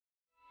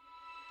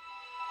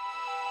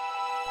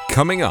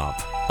Coming up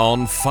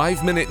on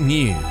 5 Minute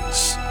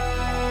News.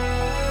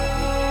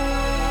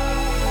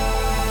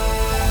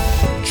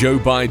 Joe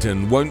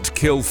Biden won't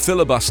kill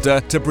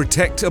filibuster to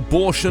protect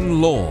abortion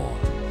law.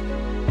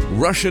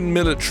 Russian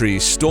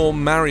military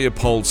storm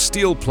Mariupol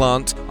steel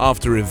plant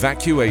after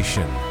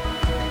evacuation.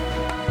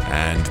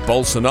 And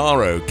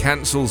Bolsonaro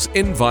cancels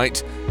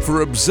invite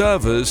for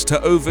observers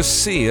to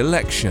oversee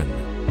election.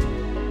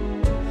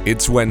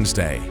 It's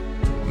Wednesday,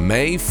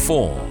 May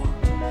 4.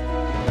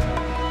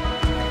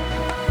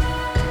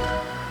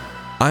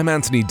 I'm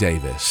Anthony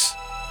Davis.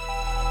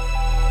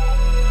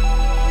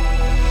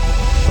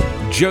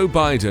 Joe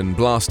Biden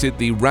blasted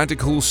the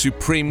radical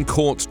Supreme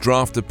Court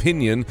draft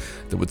opinion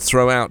that would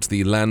throw out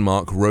the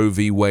landmark Roe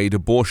v. Wade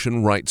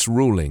abortion rights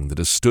ruling that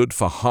has stood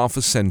for half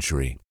a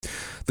century.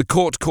 The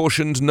court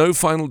cautioned no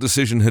final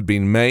decision had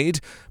been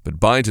made, but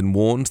Biden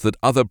warned that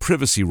other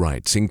privacy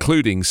rights,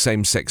 including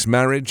same-sex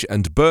marriage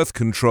and birth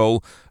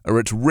control, are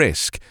at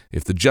risk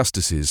if the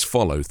justices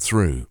follow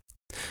through.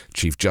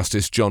 Chief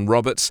Justice John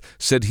Roberts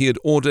said he had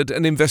ordered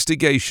an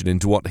investigation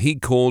into what he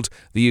called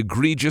the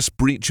egregious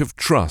breach of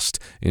trust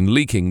in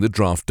leaking the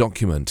draft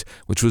document,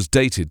 which was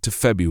dated to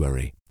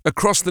February.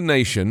 Across the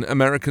nation,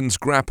 Americans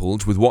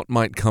grappled with what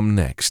might come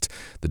next.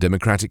 The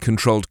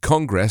Democratic-controlled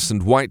Congress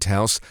and White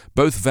House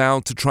both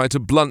vowed to try to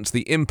blunt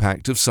the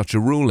impact of such a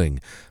ruling,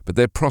 but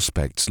their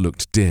prospects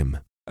looked dim.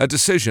 A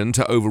decision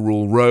to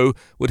overrule Roe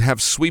would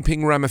have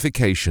sweeping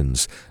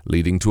ramifications,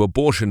 leading to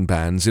abortion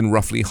bans in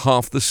roughly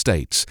half the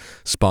states,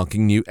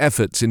 sparking new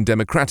efforts in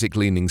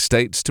Democratic-leaning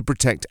states to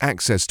protect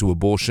access to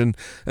abortion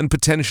and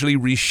potentially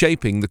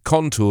reshaping the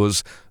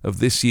contours of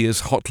this year's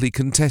hotly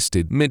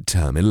contested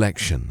midterm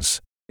elections.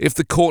 If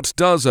the court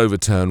does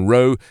overturn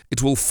Roe,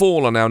 it will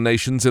fall on our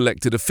nation's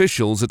elected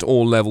officials at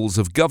all levels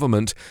of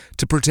government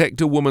to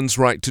protect a woman's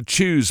right to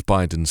choose,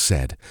 Biden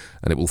said,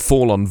 and it will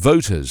fall on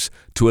voters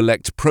to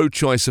elect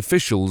pro-choice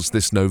officials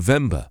this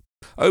November.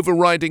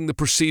 Overriding the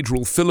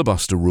procedural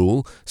filibuster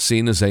rule,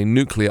 seen as a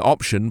nuclear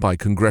option by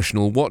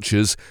congressional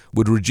watchers,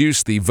 would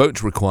reduce the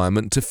vote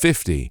requirement to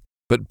 50.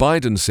 But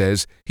Biden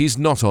says he's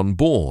not on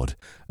board,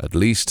 at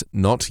least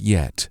not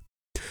yet.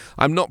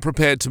 "I'm not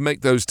prepared to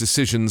make those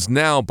decisions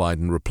now,"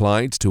 Biden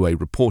replied to a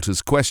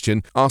reporter's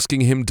question,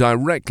 asking him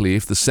directly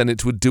if the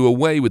Senate would do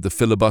away with the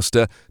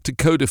filibuster to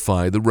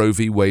codify the Roe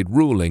v. Wade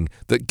ruling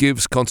that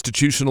gives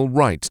constitutional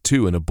right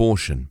to an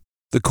abortion.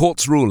 The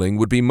court's ruling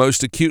would be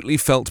most acutely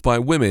felt by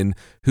women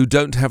who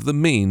don't have the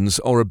means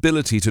or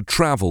ability to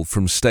travel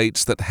from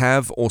states that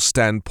have or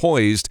stand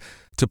poised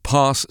to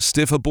pass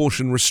stiff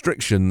abortion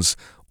restrictions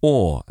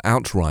or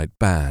outright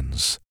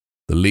bans.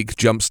 The leak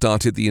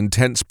jump-started the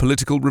intense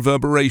political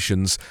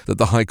reverberations that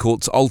the High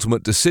Court's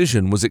ultimate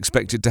decision was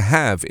expected to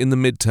have in the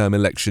midterm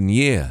election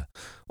year.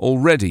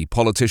 Already,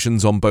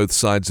 politicians on both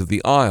sides of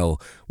the aisle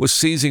were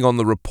seizing on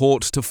the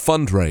report to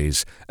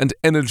fundraise and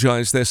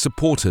energize their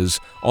supporters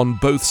on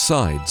both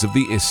sides of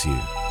the issue.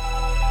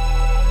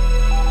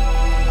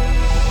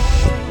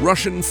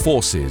 Russian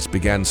forces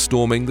began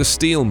storming the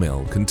steel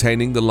mill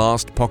containing the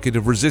last pocket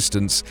of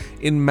resistance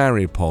in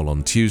Mariupol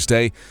on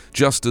Tuesday,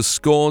 just as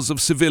scores of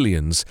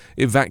civilians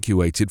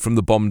evacuated from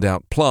the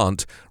bombed-out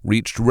plant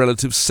reached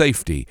relative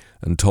safety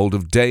and told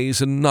of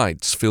days and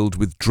nights filled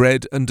with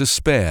dread and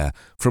despair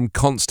from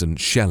constant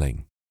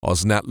shelling.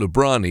 Osnat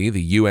Lubrani,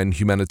 the UN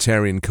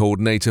humanitarian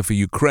coordinator for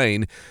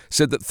Ukraine,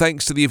 said that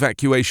thanks to the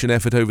evacuation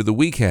effort over the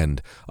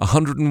weekend,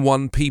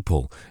 101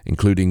 people,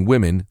 including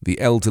women, the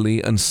elderly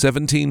and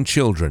 17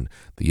 children,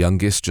 the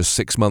youngest just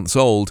 6 months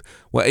old,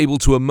 were able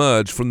to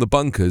emerge from the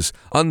bunkers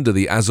under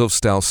the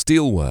Azovstal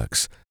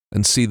steelworks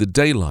and see the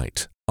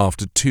daylight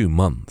after 2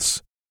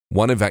 months.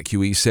 One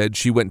evacuee said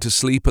she went to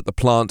sleep at the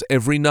plant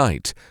every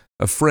night,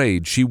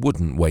 afraid she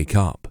wouldn't wake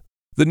up.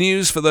 The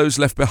news for those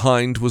left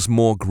behind was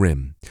more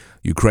grim.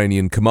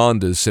 Ukrainian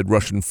commanders said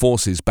Russian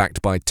forces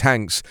backed by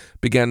tanks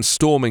began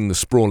storming the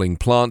sprawling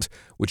plant,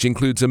 which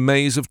includes a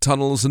maze of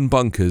tunnels and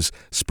bunkers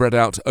spread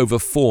out over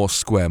 4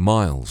 square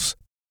miles.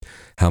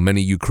 How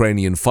many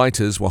Ukrainian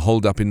fighters were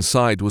holed up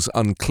inside was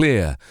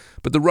unclear,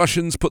 but the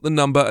Russians put the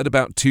number at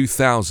about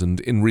 2,000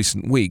 in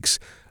recent weeks,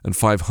 and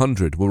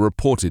 500 were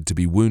reported to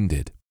be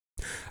wounded.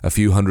 A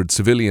few hundred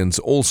civilians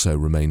also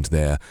remained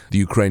there, the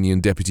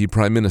Ukrainian deputy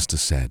prime minister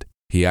said.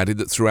 He added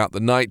that throughout the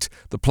night,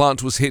 the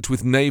plant was hit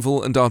with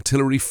naval and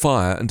artillery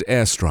fire and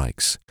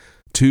airstrikes.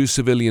 2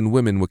 civilian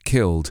women were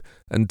killed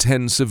and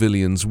 10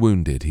 civilians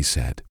wounded, he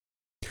said.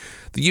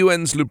 The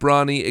UN's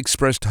Lubrani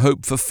expressed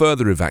hope for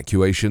further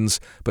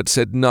evacuations, but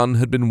said none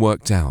had been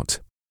worked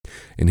out.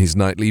 In his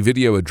nightly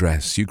video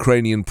address,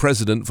 Ukrainian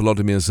President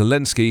Volodymyr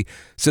Zelensky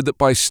said that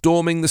by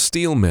storming the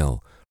steel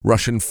mill,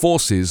 Russian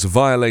forces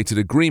violated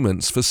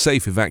agreements for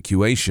safe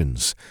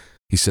evacuations.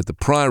 He said the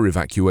prior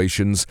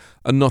evacuations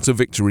are not a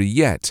victory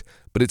yet,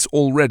 but it's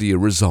already a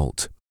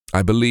result.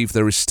 I believe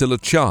there is still a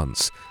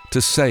chance to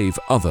save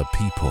other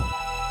people.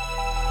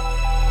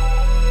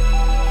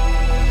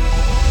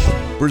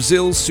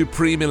 Brazil's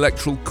Supreme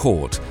Electoral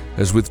Court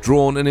has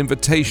withdrawn an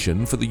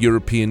invitation for the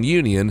European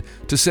Union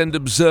to send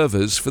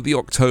observers for the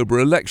October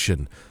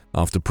election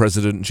after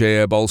President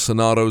Jair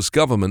Bolsonaro's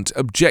government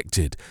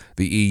objected,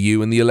 the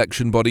EU and the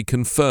election body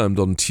confirmed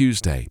on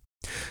Tuesday.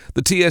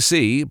 The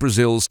TSE,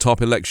 Brazil's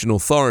top election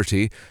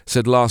authority,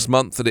 said last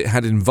month that it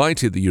had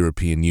invited the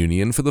European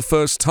Union for the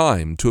first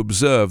time to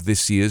observe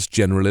this year's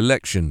general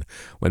election,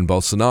 when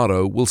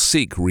Bolsonaro will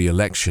seek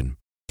re-election.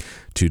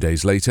 2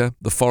 days later,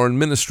 the Foreign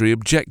Ministry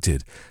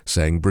objected,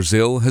 saying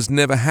Brazil has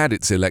never had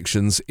its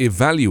elections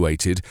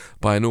evaluated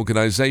by an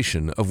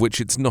organization of which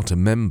it's not a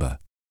member.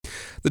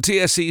 The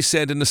TSE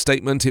said in a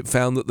statement it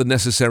found that the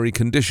necessary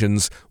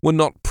conditions were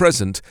not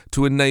present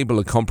to enable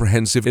a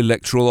comprehensive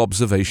electoral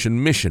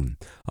observation mission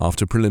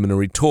after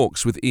preliminary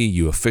talks with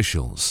EU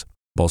officials.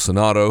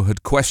 Bolsonaro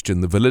had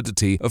questioned the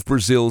validity of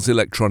Brazil's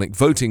electronic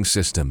voting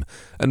system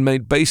and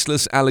made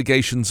baseless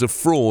allegations of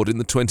fraud in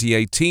the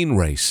 2018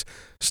 race,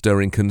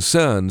 stirring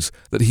concerns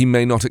that he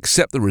may not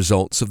accept the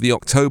results of the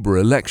October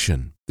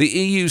election. The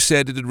EU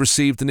said it had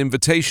received an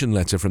invitation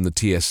letter from the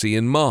TSE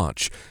in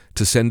March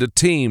to send a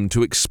team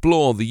to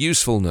explore the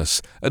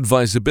usefulness,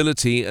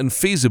 advisability and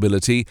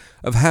feasibility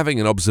of having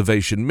an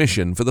observation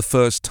mission for the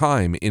first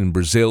time in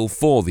Brazil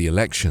for the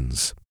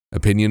elections.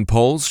 Opinion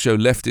polls show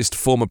leftist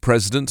former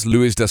President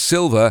Luiz da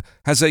Silva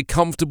has a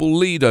comfortable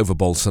lead over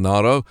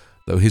Bolsonaro,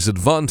 though his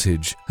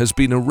advantage has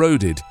been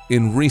eroded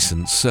in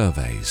recent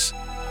surveys.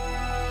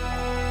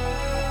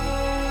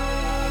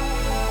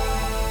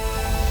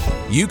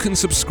 You can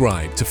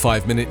subscribe to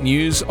 5 Minute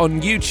News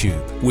on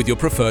YouTube with your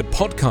preferred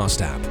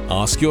podcast app.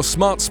 Ask your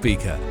smart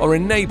speaker or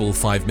enable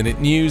 5 Minute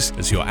News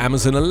as your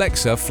Amazon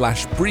Alexa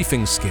flash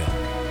briefing skill.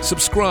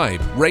 Subscribe,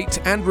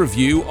 rate and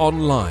review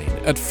online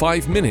at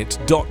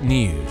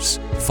 5minute.news.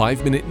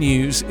 5 Minute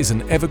News is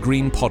an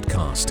evergreen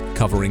podcast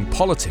covering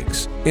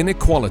politics,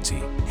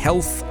 inequality,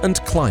 health and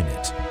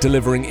climate,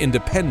 delivering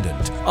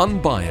independent,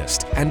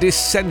 unbiased and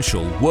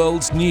essential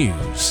world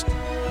news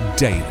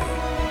daily.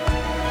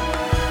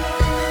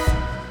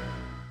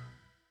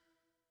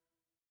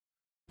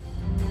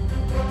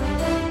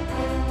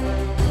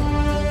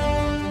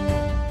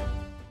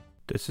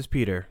 This is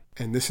Peter.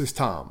 And this is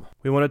Tom.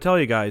 We want to tell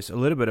you guys a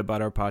little bit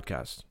about our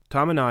podcast.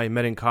 Tom and I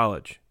met in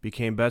college,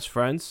 became best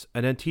friends,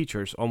 and then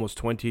teachers almost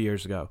 20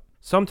 years ago.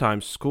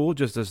 Sometimes school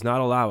just does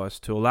not allow us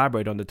to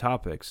elaborate on the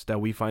topics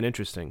that we find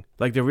interesting,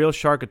 like the real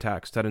shark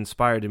attacks that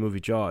inspired the movie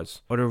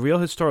Jaws, or the real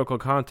historical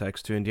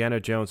context to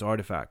Indiana Jones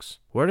artifacts.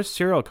 Where does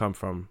cereal come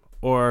from?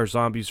 Or are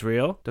zombies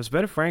real? Does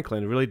Ben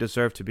Franklin really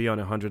deserve to be on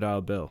a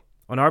 $100 bill?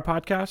 On our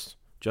podcast,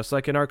 just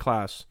like in our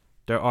class,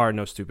 there are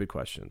no stupid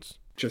questions.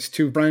 Just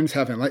two friends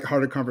having a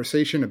lighthearted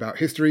conversation about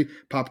history,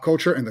 pop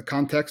culture, and the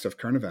context of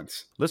current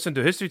events. Listen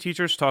to History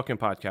Teachers Talking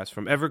Podcast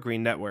from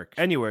Evergreen Network,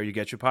 anywhere you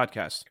get your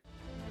podcasts.